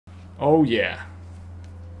Oh yeah.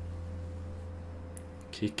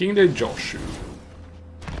 Kicking the Joshu.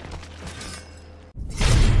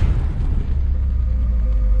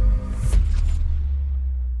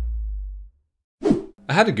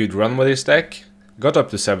 I had a good run with this deck, got up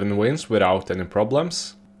to 7 wins without any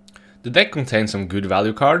problems. The deck contains some good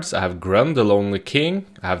value cards. I have Grun the Lonely King,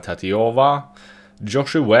 I have Tatiova,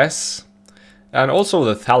 Joshu Wes, and also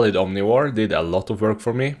the Thalid Omnivore did a lot of work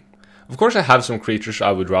for me. Of course I have some creatures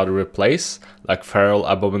I would rather replace, like Feral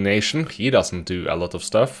Abomination. He doesn't do a lot of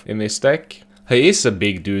stuff in this deck. He is a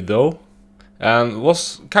big dude though, and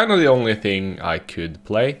was kind of the only thing I could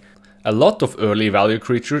play. A lot of early value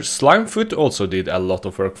creatures. Slimefoot also did a lot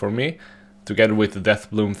of work for me. Together with the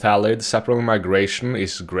Deathbloom Thalid, Saproling Migration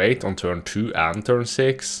is great on turn 2 and turn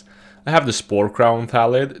 6. I have the Spore Crown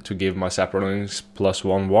Thalid to give my Saprolings plus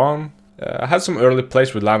 1/1. I had some early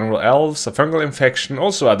plays with Llanowar Elves, a Fungal Infection,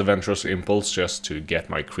 also Adventurous Impulse just to get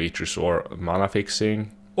my creatures or mana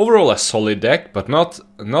fixing. Overall a solid deck, but not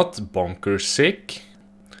bonkers sick.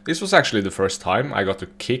 This was actually the first time I got to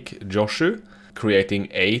kick Joshu, creating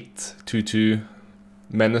 8 2/2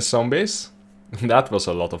 menace zombies. That was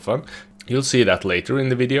a lot of fun. You'll see that later in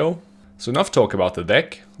the video. So enough talk about the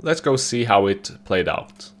deck, let's go see how it played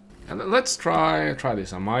out. And let's try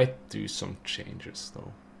this. I might do some changes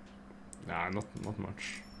though. Nah, not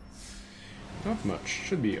much. Not much,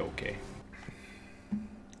 should be okay.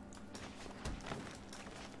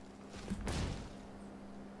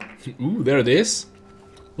 Ooh, there it is.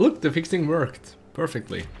 Look, the fixing worked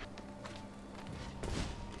perfectly.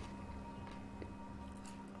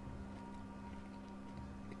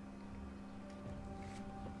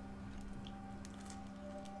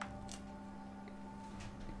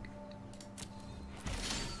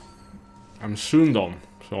 I'm soon done,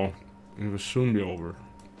 so it will soon be over.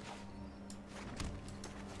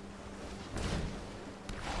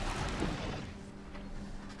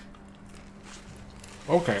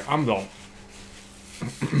 Okay, I'm done.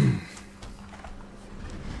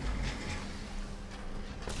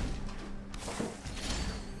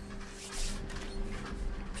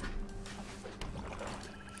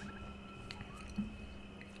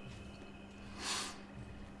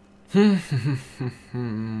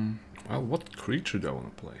 Well, what creature do I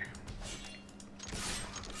want to play?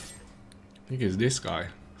 I think it's this guy.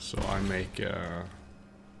 So I make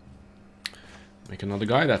another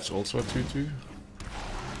guy that's also a 2/2.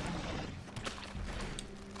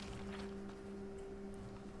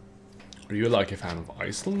 Are you like a fan of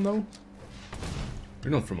Iceland though?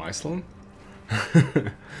 You're not from Iceland?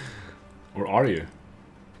 Or are you?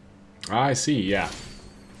 Ah, I see, yeah.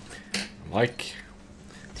 Like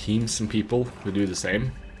teams and people who do the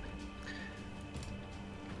same.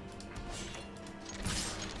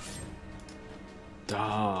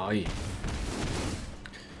 Die.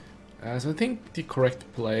 So I think the correct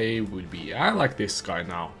play would be... I like this guy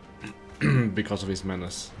now. Because of his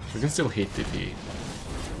menace. We can still hit if he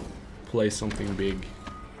plays something big.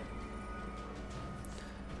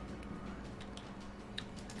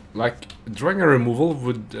 Like, drawing a removal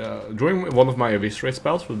would... drawing one of my Eviscerate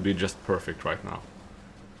spells would be just perfect right now.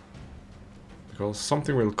 Because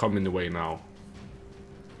something will come in the way now.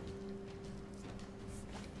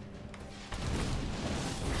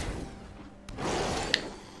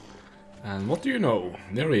 And what do you know?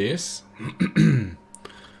 There he is.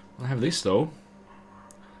 I have this though.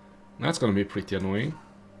 That's gonna be pretty annoying.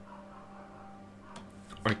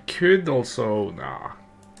 I could also... Nah,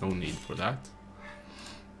 no need for that.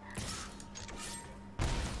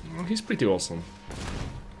 Well, he's pretty awesome.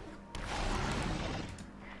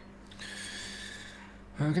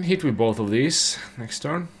 I can hit with both of these next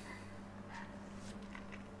turn.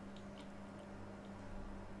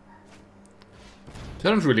 I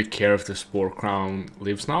don't really care if the Spore Crown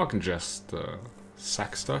lives now, I can just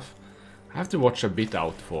sack stuff. I have to watch a bit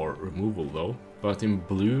out for removal though, but in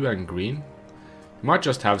blue and green, you might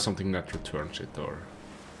just have something that returns it or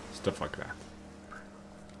stuff like that.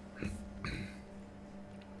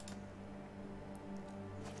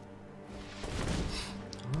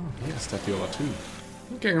 Oh, yes, Tapiola too.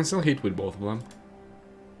 Okay, I can still hit with both of them.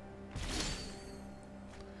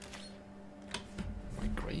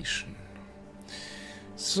 Migration.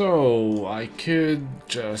 So, I could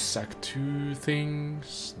just sack 2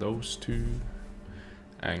 things, those 2,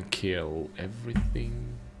 and kill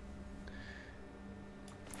everything.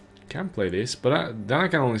 Can play this, but then I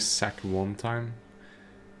can only sack 1 time.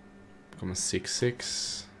 Become a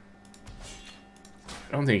 6/6.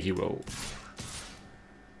 I don't think he will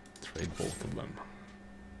trade both of them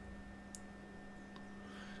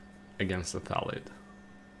against the Thalid.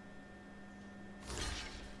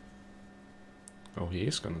 Oh, he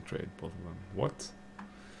is gonna trade both of them. What?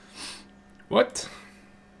 What?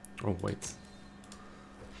 Oh, wait.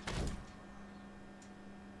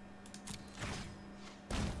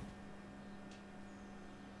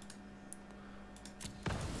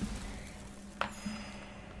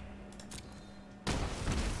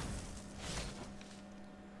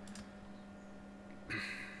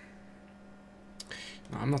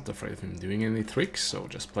 No, I'm not afraid of him doing any tricks, so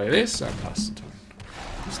just play this and pass the turn.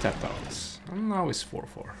 Step out. And now he's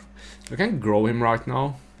 4-4. I can't grow him right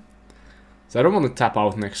now. So I don't want to tap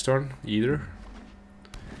out next turn either.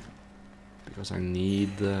 Because I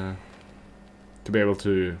need to be able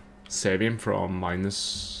to save him from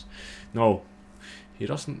minus... No, he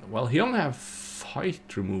doesn't... Well, he only have fight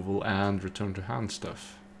removal and return to hand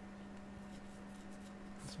stuff.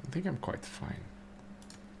 So I think I'm quite fine.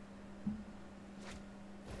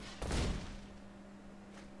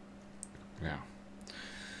 Yeah,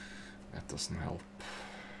 that doesn't help.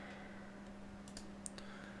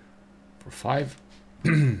 For 5,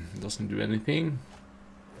 doesn't do anything.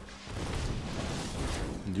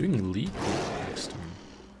 I'm doing elite next time.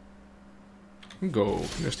 Go,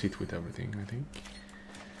 just hit with everything, I think.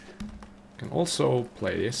 Can also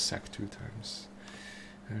play this, sack 2 times.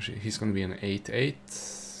 Actually, he's gonna be an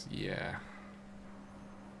 8-8. Yeah.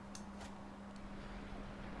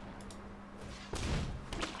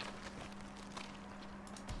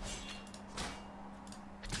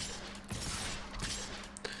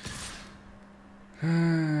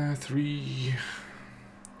 Three.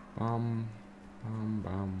 Bam. Bam.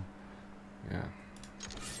 Bam. Yeah.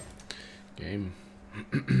 Game.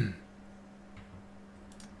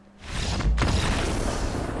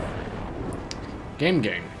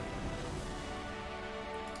 Game.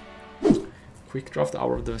 Quick draft,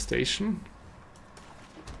 Hour of Devastation.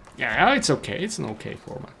 Yeah, it's okay. It's an okay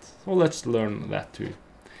format. So let's learn that too.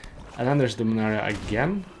 And then there's Dominaria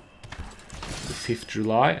again. The 5th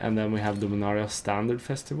July, and then we have Dominaria Standard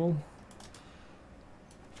Festival.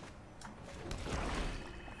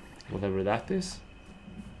 Whatever that is.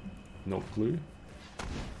 No clue.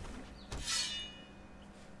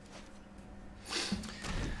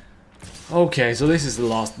 Okay, so this is the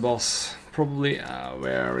last boss. Probably a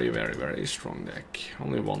very, very, very strong deck.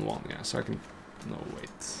 Only 1-1, yeah, so I can... No, wait.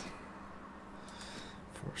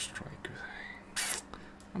 First strike.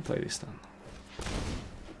 I'll play this then.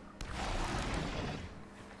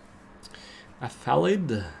 A Phalid.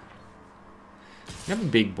 We have a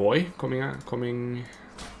big boy coming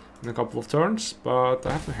in a couple of turns, but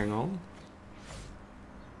I have to hang on.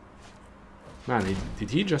 Man,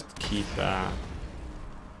 did he just keep...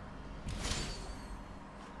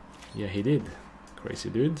 Yeah, he did. Crazy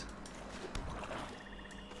dude.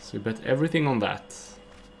 So we bet everything on that.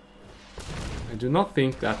 I do not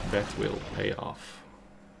think that bet will pay off.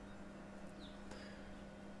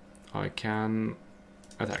 I can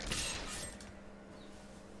attack.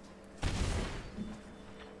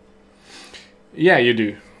 Yeah, you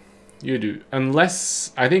do. You do.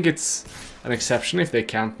 Unless, I think it's an exception if they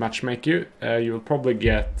can't matchmake you. You will probably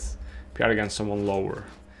get PR against someone lower.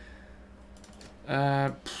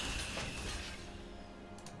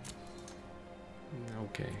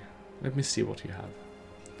 Okay, let me see what you have.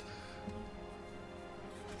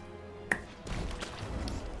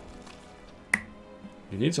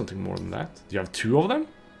 You need something more than that. Do you have 2 of them?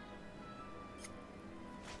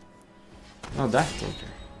 Oh, that,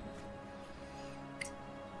 okay.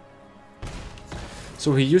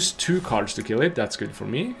 So he used 2 cards to kill it, that's good for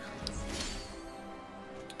me.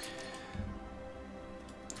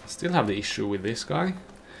 Still have the issue with this guy.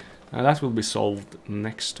 That will be solved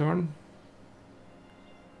next turn.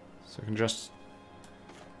 So I can just...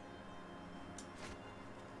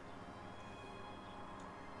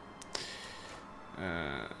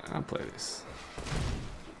 I'll play this.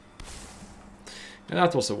 And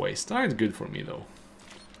that was a waste. It's good for me though.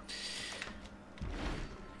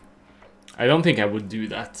 I don't think I would do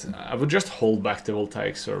that. I would just hold back the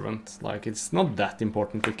Voltaic Servant. Like, it's not that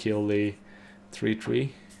important to kill the 3-3.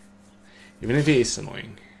 Even if he is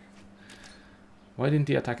annoying. Why didn't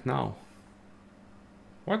he attack now?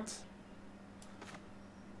 What?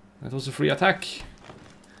 That was a free attack.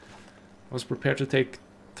 I was prepared to take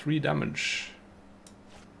 3 damage.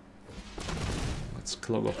 Let's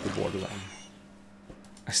clog up the borderline.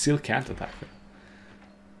 I still can't attack her.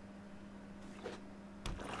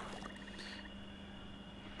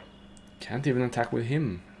 Can't even attack with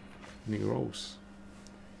him when he grows.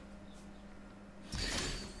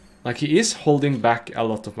 Like, he is holding back a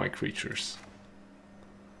lot of my creatures.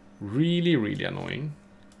 Really, really annoying.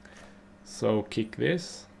 So kick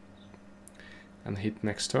this and hit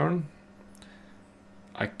next turn.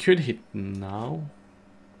 I could hit now.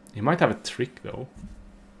 He might have a trick though.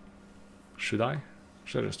 Should I?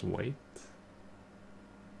 Should I just wait?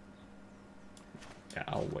 Yeah,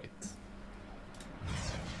 I'll wait.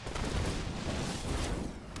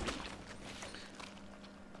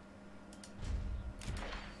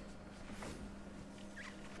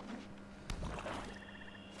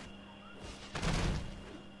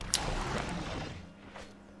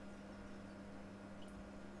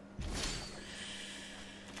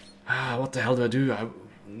 What the hell do I do? I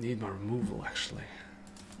need my removal, actually.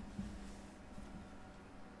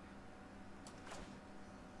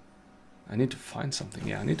 I need to find something.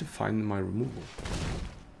 Yeah, I need to find my removal.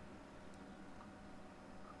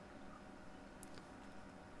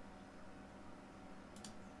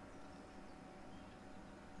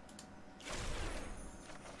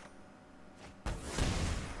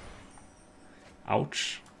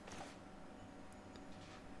 Ouch.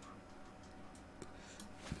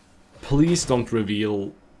 Please don't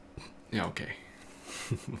reveal... Yeah, okay.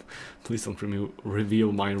 Please don't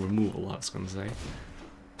reveal my removal, I was gonna say.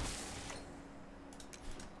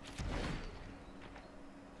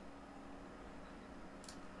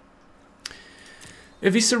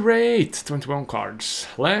 Eviscerate! 21 cards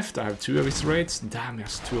left. I have 2 eviscerates. Damn, he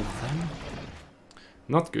has 2 of them.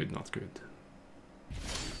 Not good, not good.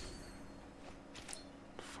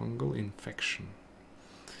 Fungal infection.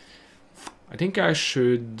 I think I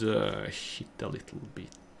should hit a little bit.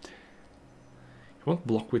 He won't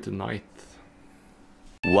block with the knight.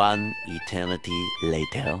 One eternity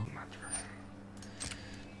later.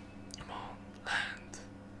 Come on, land.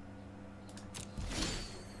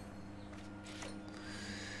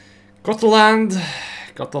 Got the land.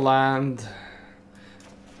 Got the land.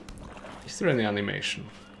 Is there any animation?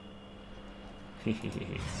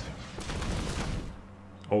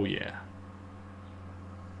 Oh yeah.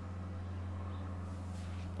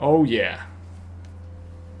 Oh yeah.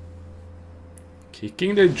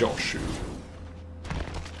 Kicking the Joshu.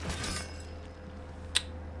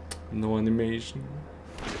 No animation.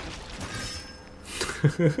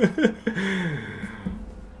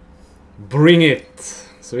 Bring it.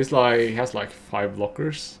 So it's like he has like 5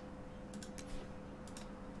 blockers.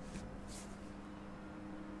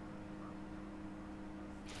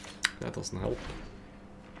 That doesn't help.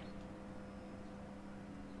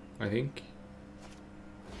 I think.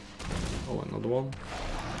 Oh, another one.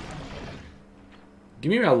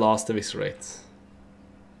 Give me my last eviscerate.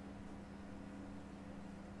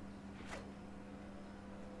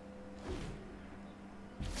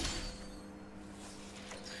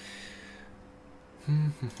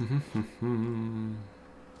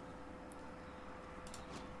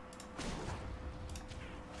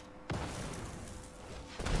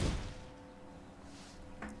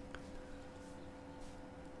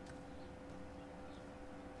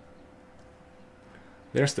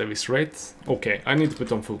 There's the eviscerate. Okay, I need to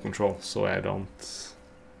put on full control so I don't...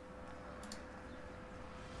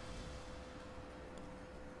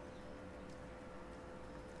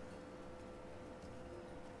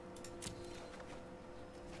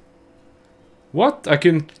 What? I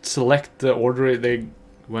couldn't select the order they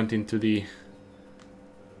went into the...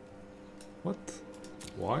 What?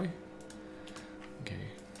 Why? Okay.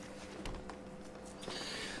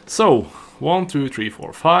 So, 1, 2, 3,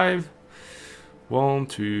 4, 5. 1,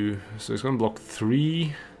 2, so it's gonna block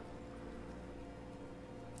 3.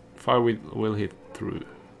 5 will hit through.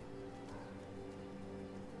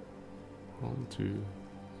 1, 2.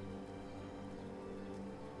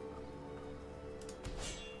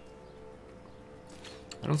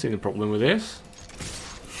 I don't see any problem with this.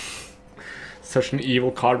 Such an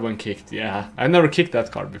evil card when kicked. Yeah, I never kicked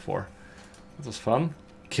that card before. That was fun.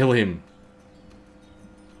 Kill him.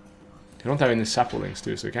 You don't have any saplings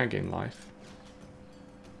too, so you can't gain life.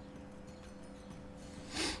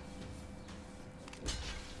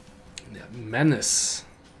 Menace.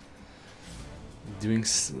 Doing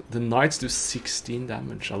the knights do 16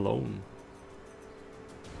 damage alone.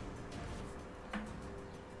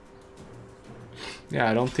 Yeah,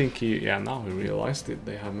 I don't think he... Yeah, now he realized it.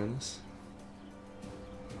 They have menace.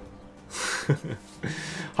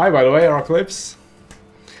 Hi, by the way, Arclips.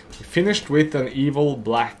 We finished with an evil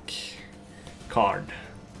black card,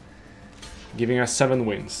 giving us 7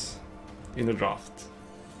 wins in the draft.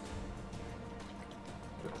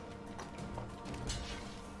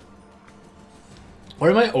 Or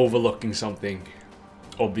am I overlooking something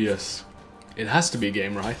obvious? It has to be a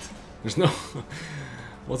game, right? There's no...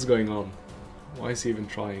 What's going on? Why is he even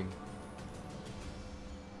trying?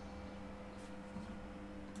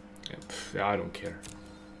 Yeah, yeah, I don't care.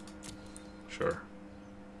 Sure.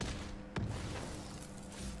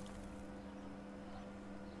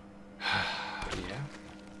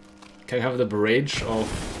 Can I have the bridge of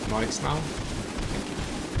knights now?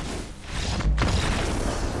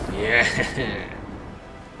 Yeah!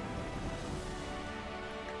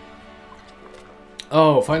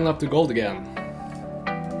 Oh, finally up to gold again.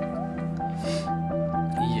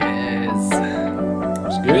 Yes!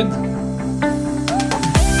 That's good.